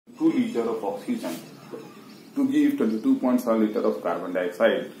2 liters of oxygen to give 22.7 liters of carbon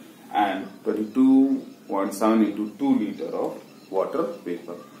dioxide and 22.7 into 2 liters of water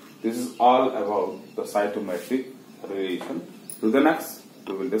vapor. This is all about the cytometric relation. To the next,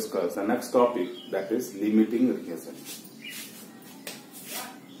 we will discuss the next topic, that is limiting reagent.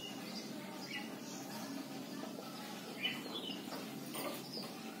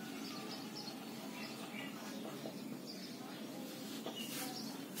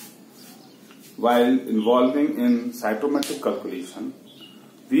 While involving in cytometric calculation,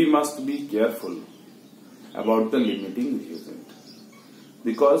 we must be careful about the limiting reagent.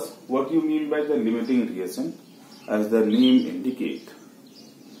 Because what you mean by the limiting reagent, as the name indicate,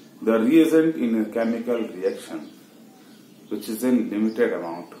 the reagent in a chemical reaction which is in limited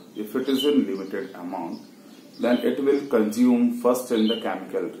amount. If it is in limited amount, then it will consume first in the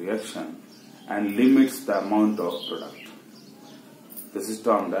chemical reaction and limits the amount of product. This is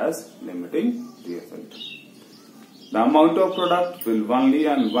termed as limiting reagent. The amount of product will only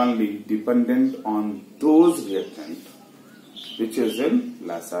and only dependent on those reactant which is in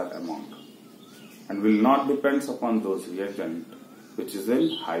lesser amount, and will not depend upon those reagent which is in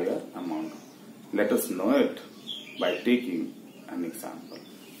higher amount. Let us know it by taking an example.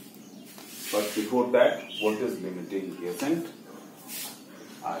 But before that, what is limiting reagent?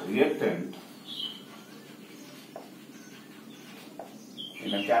 A reactant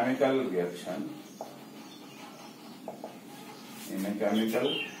in a chemical reaction,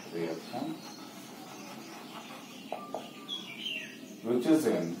 which is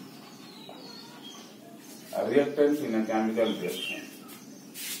in a reactant in a chemical reaction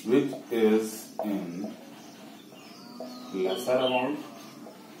which is in lesser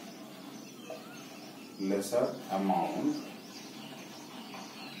amount,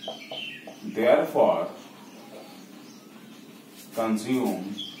 therefore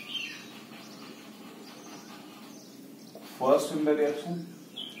consume first in the reaction,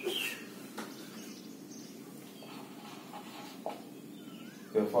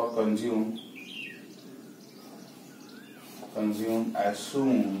 therefore consume as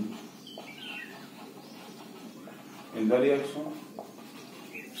soon in the reaction,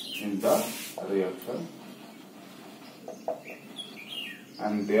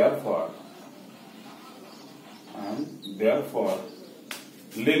 and therefore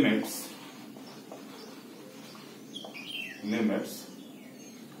limits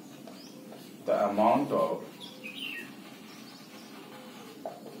the amount of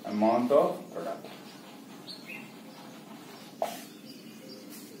product.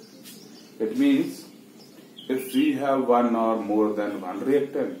 It means if we have one or more than one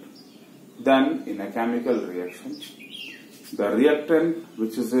reactant, then in a chemical reaction, the reactant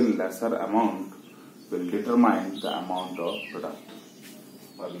which is in lesser amount will determine the amount of product.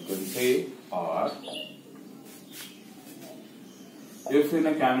 Or you can say, or if in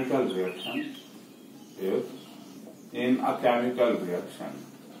a chemical reaction,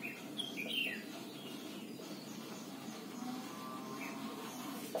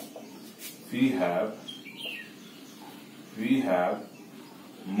 we have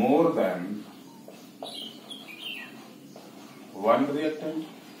more than one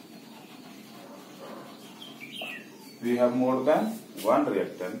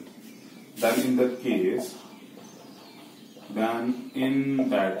reactant, then in that case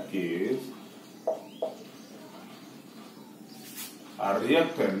a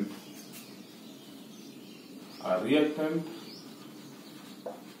reactant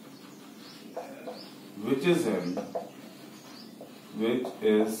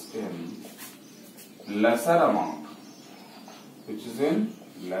which is in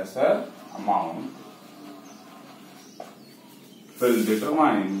lesser amount, will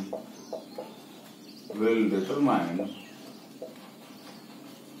determine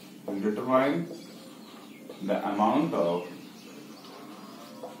the amount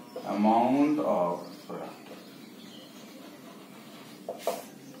of product.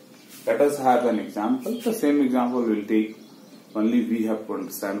 Let us have an example. The same example we'll take, only we have to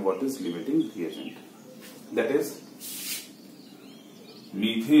understand what is limiting reagent. That is,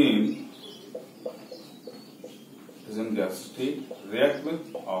 methane is in gas state, react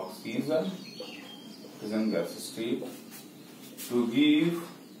with oxygen is in gas state to give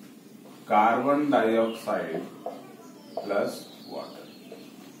carbon dioxide plus water.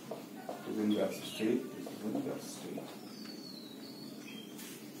 It is in gas state,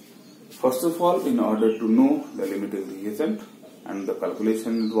 First of all, in order to know the limiting reagent and the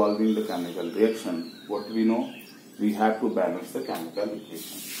calculation involving the chemical reaction, what we know? We have to balance the chemical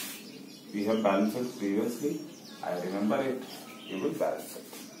equation. We have balanced it previously. I remember it. You will balance it.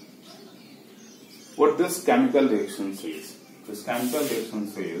 what this chemical reaction says. This chemical reaction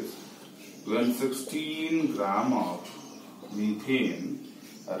says when 16 gram of methane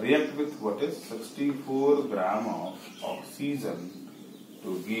react with what is 64 gram of oxygen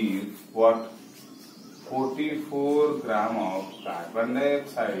to give what 44 gram of carbon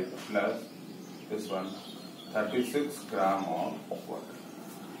dioxide plus this one 36 gram of water.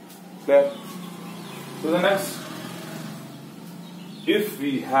 Clear? So the next, if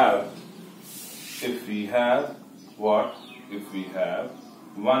we have what? If we have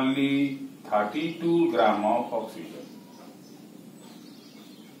only 32 gram of oxygen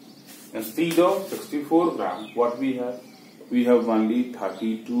instead of 64 gram, what we have? We have only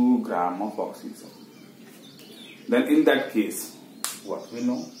 32 gram of oxygen. Then in that case, what we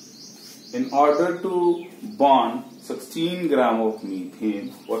know? In order to burn 16 gram of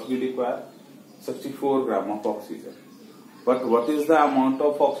methane, what we require? 64 gram of oxygen. But what is the amount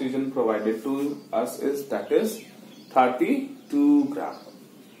of oxygen provided to us is 32 gram.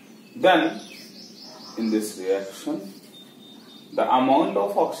 Then in this reaction, the amount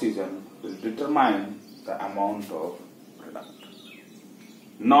of oxygen will determine the amount of product,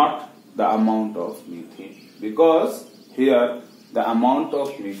 not the amount of methane. Because here the amount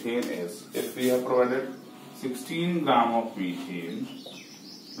of methane is, if we have provided 16 gram of methane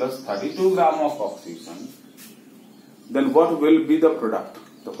plus 32 gram of oxygen, then what will be the product?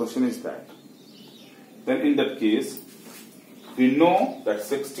 The question is that. Then in that case, we know that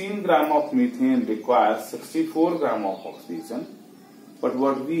 16 gram of methane requires 64 gram of oxygen. But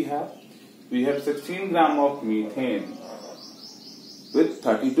what we have? We have 16 gram of methane with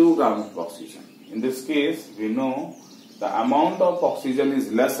 32 gram of oxygen. In this case, we know the amount of oxygen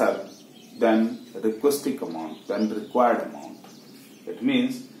is lesser than requested amount, than required amount. It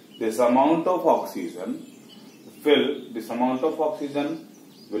means this amount of oxygen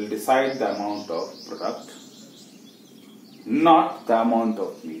will decide the amount of product, not the amount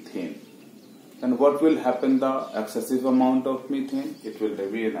of methane. And what will happen? The excessive amount of methane, it will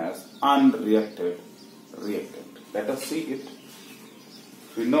remain as unreacted reactant. Let us see it.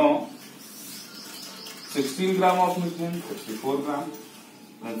 We know 16 gram of methane, 64 gram.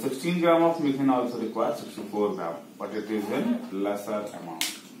 And 16 gram of methane also requires 64 gram, but it is in lesser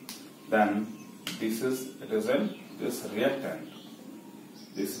amount. Then it is in this reactant.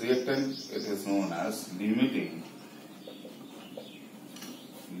 This reactant, it is known as limiting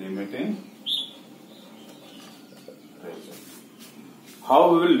reagent.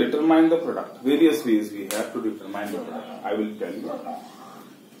 How we will determine the product? Various ways we have to determine the product. I will tell you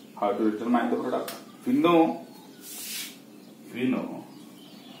how to determine the product. We know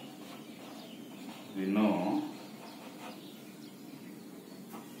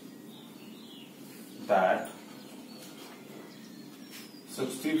that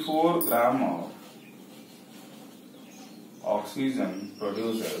 64 gram of oxygen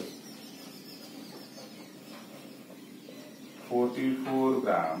produces 44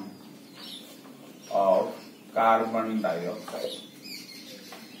 gram of carbon dioxide.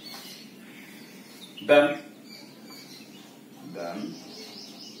 Then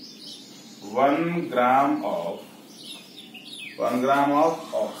 1 gram of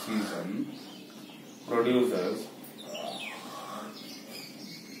oxygen produces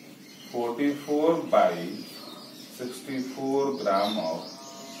 44 by 64 gram of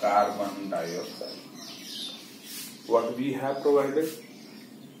carbon dioxide. What we have provided?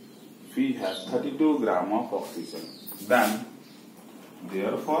 We have 32 gram of oxygen. Then,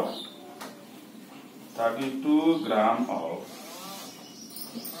 therefore, 32 gram of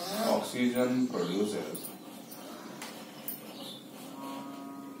oxygen produces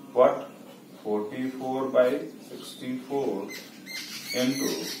what? 44 by 64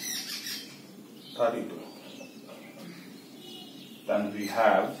 into 32. Then we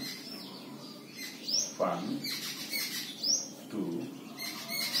have 1, 2,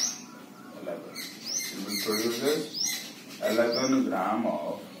 11. It will produce 11 gram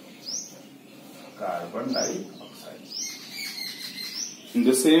of carbon dioxide. In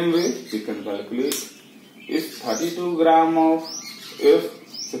the same way, we can calculate if 64 gram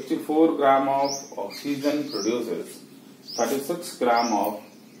of oxygen produces 36 gram of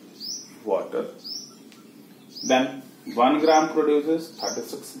water, then 1 gram produces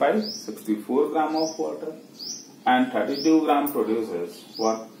 36 by 64 gram of water, and 32 gram produces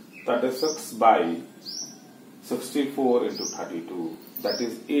what? 36 by 64 into 32, that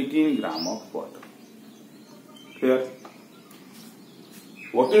is 18 gram of water. Clear?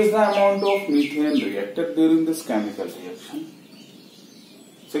 What is the amount of methane reacted during this chemical reaction?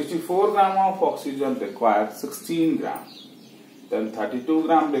 64 gram of oxygen required 16 gram. Then 32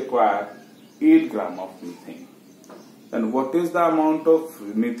 gram required 8 gram of methane. Then what is the amount of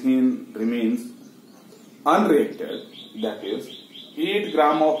methane remains unreacted? That is 8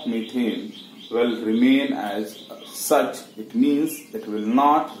 gram of methane will remain as such. It means it will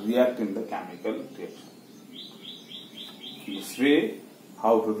not react in the chemical reaction. This way,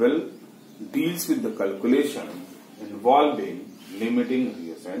 how we will deals with the calculation involving limiting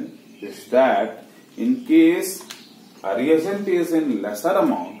reagent is that in case a reagent is in lesser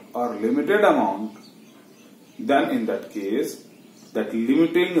amount or limited amount, then in that case that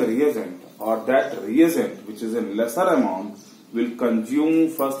limiting reagent or that reagent which is in lesser amount will consume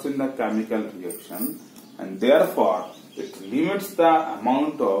first in the chemical reaction, and therefore it limits the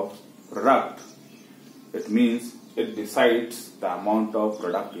amount of product. It means it decides the amount of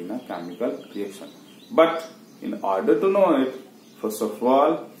product in a chemical reaction. But in order to know it, first of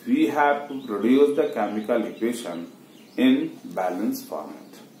all, we have to produce the chemical equation in balanced format.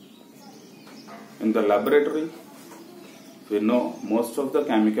 In the laboratory, we know most of the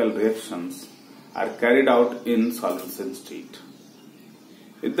chemical reactions are carried out in solution state.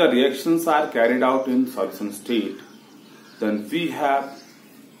 If the reactions are carried out in solution state, then we have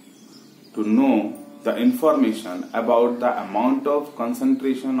to know the information about the amount of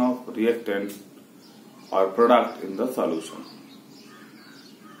concentration of reactant or product in the solution.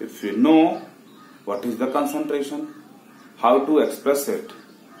 If we know what is the concentration, how to express it,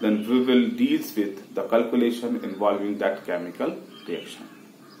 then we will deal with the calculation involving that chemical reaction.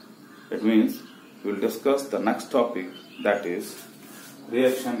 It means we will discuss the next topic, that is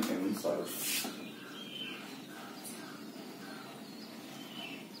reaction in solution.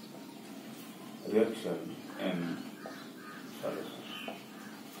 Reaction in solution.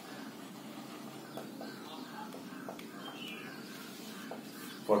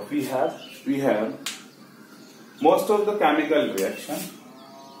 What we have most of the chemical reaction.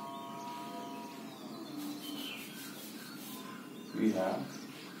 We have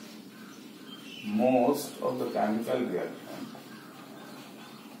most of the chemical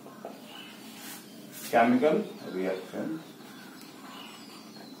reaction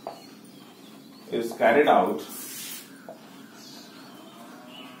is carried out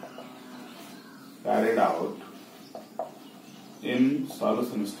in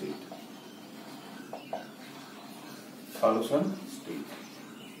solution state.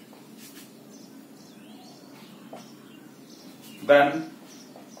 Then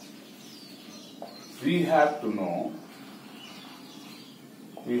we have to know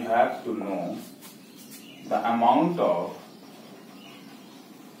the amount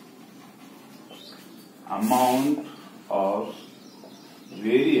of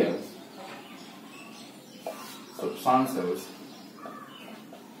various substances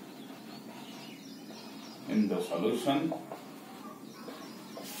in the solution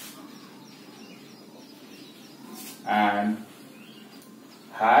and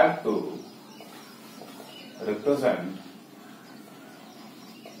have to represent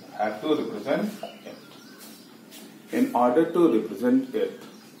it. In order to represent it,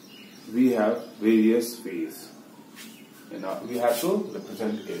 we have various ways. We have to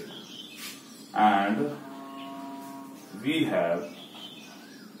represent it, and we have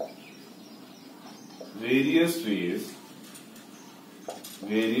various ways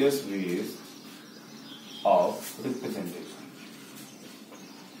of representation.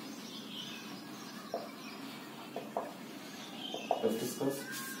 Let's discuss.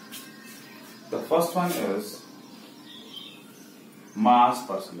 The first one is mass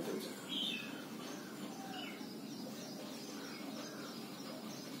percentage.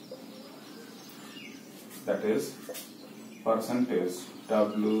 That is percentage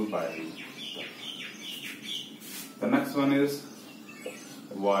W by W. The next one is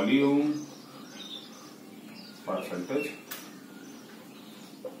volume percentage.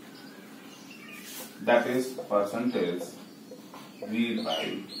 That is percentage V by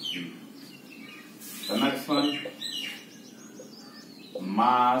V. The next one,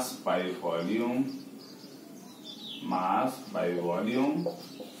 mass by volume.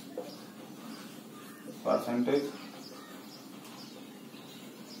 Percentage.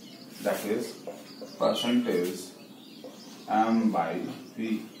 That is percentage M by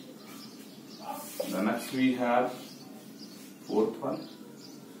V. The next we have fourth one,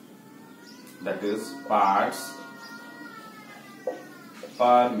 that is parts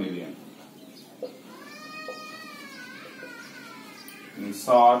per million. In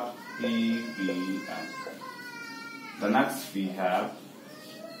short, ppm. The next we have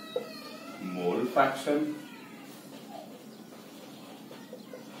mole fraction.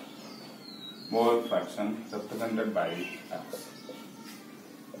 Mole fraction represented by X.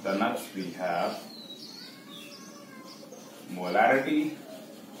 The next we have molarity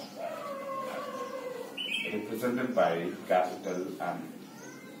represented by capital M.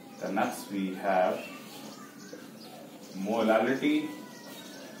 The next we have molality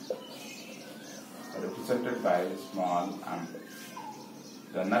represented by small m.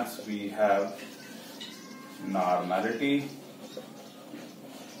 The next we have normality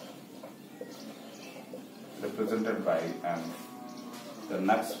represented by m. The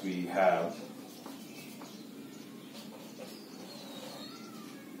next we have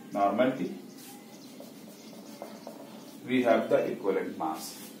normality. We have the equivalent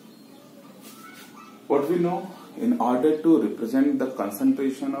mass. What we know, in order to represent the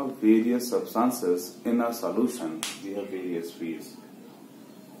concentration of various substances in a solution, we have various ways.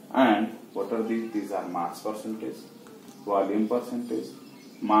 And what are these? These are mass percentage, volume percentage,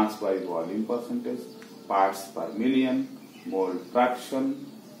 mass by volume percentage, parts per million, mole fraction,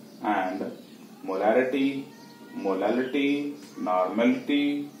 and molarity, molality,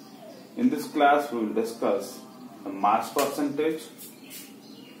 normality. In this class, we will discuss the mass percentage.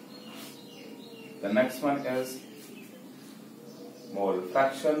 The next one is mole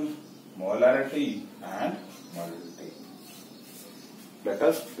fraction, molarity, and molality. Let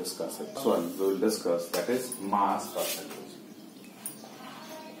us discuss it. This one we will discuss, that is mass percentage.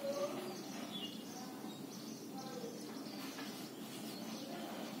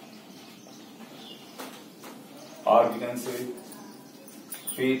 Or we can say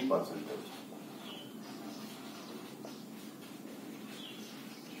weight percentage.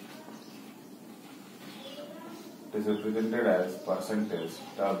 It is represented as percentage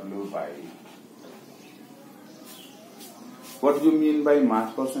W by. What do you mean by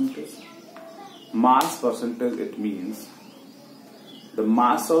mass percentage? Mass percentage, it means the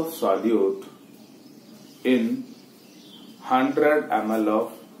mass of solute in 100 ml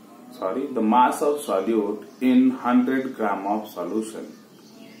of, the mass of solute in 100 gram of solution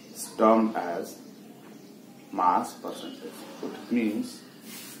is termed as mass percentage. It means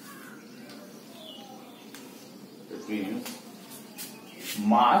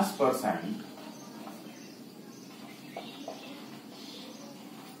mass percent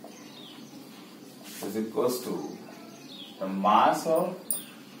is equals to the mass of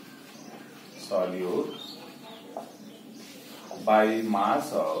solute by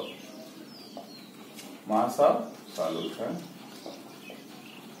mass of solution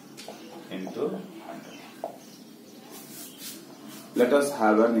into 100. Let us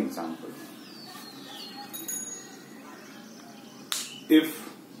have an example. If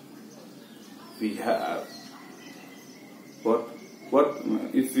we have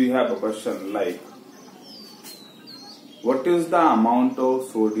if we have a question like, what is the amount of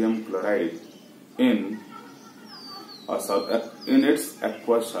sodium chloride in its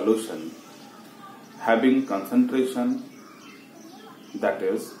aqueous solution having concentration that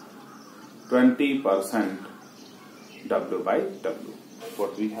is 20% W by W?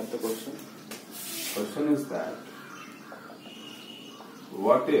 What we have the question? Question is that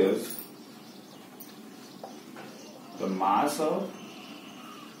what is the mass of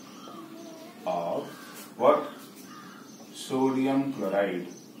what sodium chloride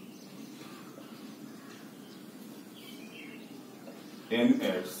in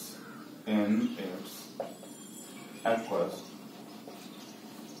its aqueous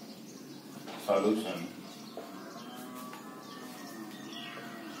solution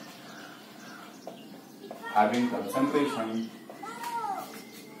having concentration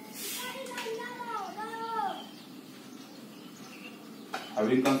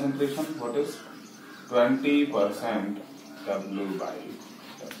what is 20% W by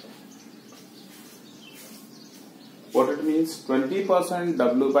W. What it means? 20%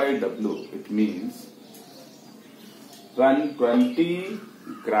 W by W. It means when 20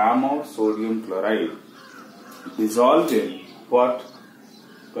 gram of sodium chloride dissolved in what?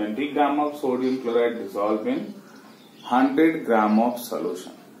 20 gram of sodium chloride dissolved in 100 gram of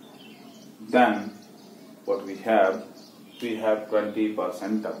solution. Then what we have? We have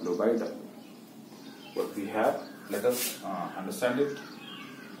 20% W by W. What we have? Let us understand it.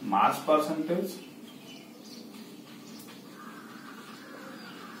 Mass percentage.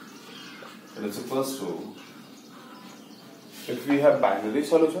 It is equals to, if we have binary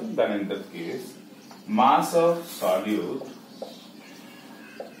solution, then in that case, mass of solute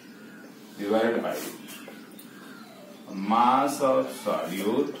divided by mass of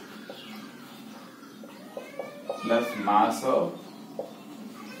solute plus mass of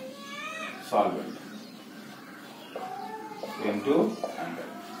solvent into 100.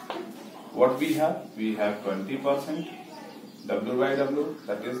 What we have? We have 20% W by W,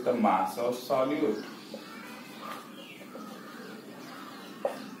 that is the mass of solute,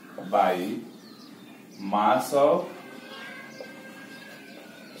 by mass of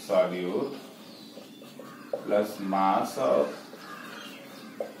solute plus mass of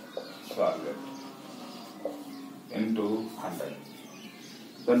solvent into 100.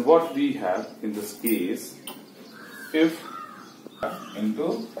 Then what we have in this case, if into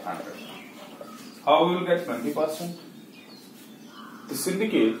 100. How we will get 20%? This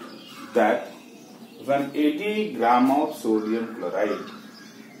indicates that when 80 gram of sodium chloride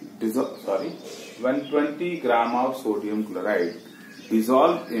when 20 gram of sodium chloride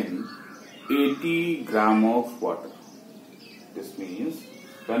dissolve in 80 gram of water. This means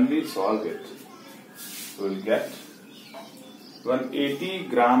when we solve it, we will get when 80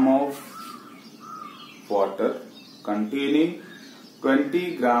 gram of water containing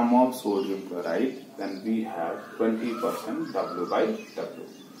 20 gram of sodium chloride, then we have 20% W by W.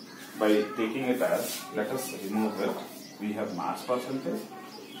 By taking it as, let us remove it, we have mass percentage.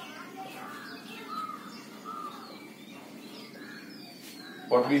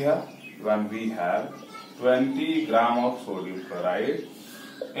 What we have? When we have 20 gram of sodium chloride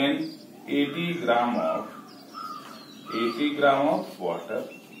in 80 gram of water.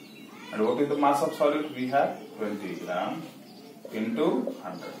 And what is the mass of solute? We have 20 gram into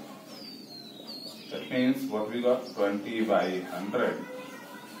 100. That means what we got? 20 by 100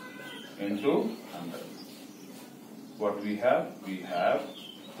 into 100. What we have? We have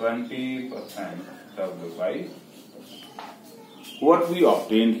 20% W by. What we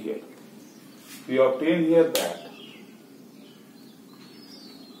obtained here? We obtained here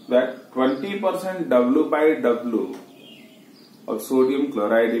that 20% W by W of sodium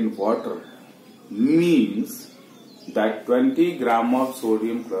chloride in water means that 20 gram of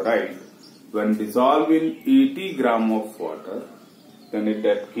sodium chloride when dissolved in 80 gram of water, then in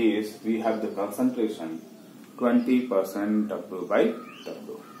that case we have the concentration 20% W by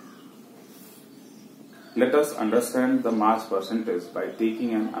W. Let us understand the mass percentage by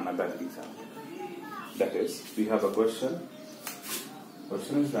taking another example. That is, we have a question.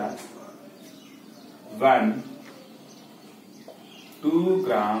 Question is that when 2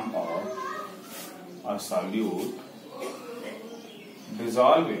 gram of a solute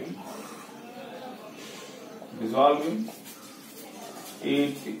dissolving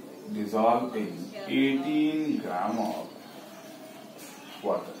 18 gram of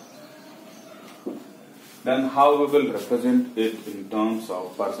water, then how we will represent it in terms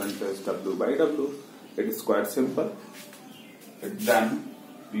of percentage W by W? It is quite simple. Then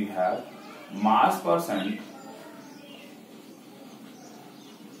we have mass percent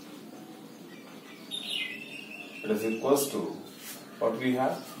it is equals to what we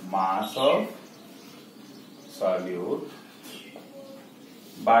have? Mass of solute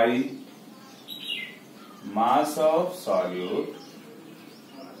by mass of solute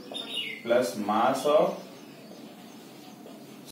plus mass of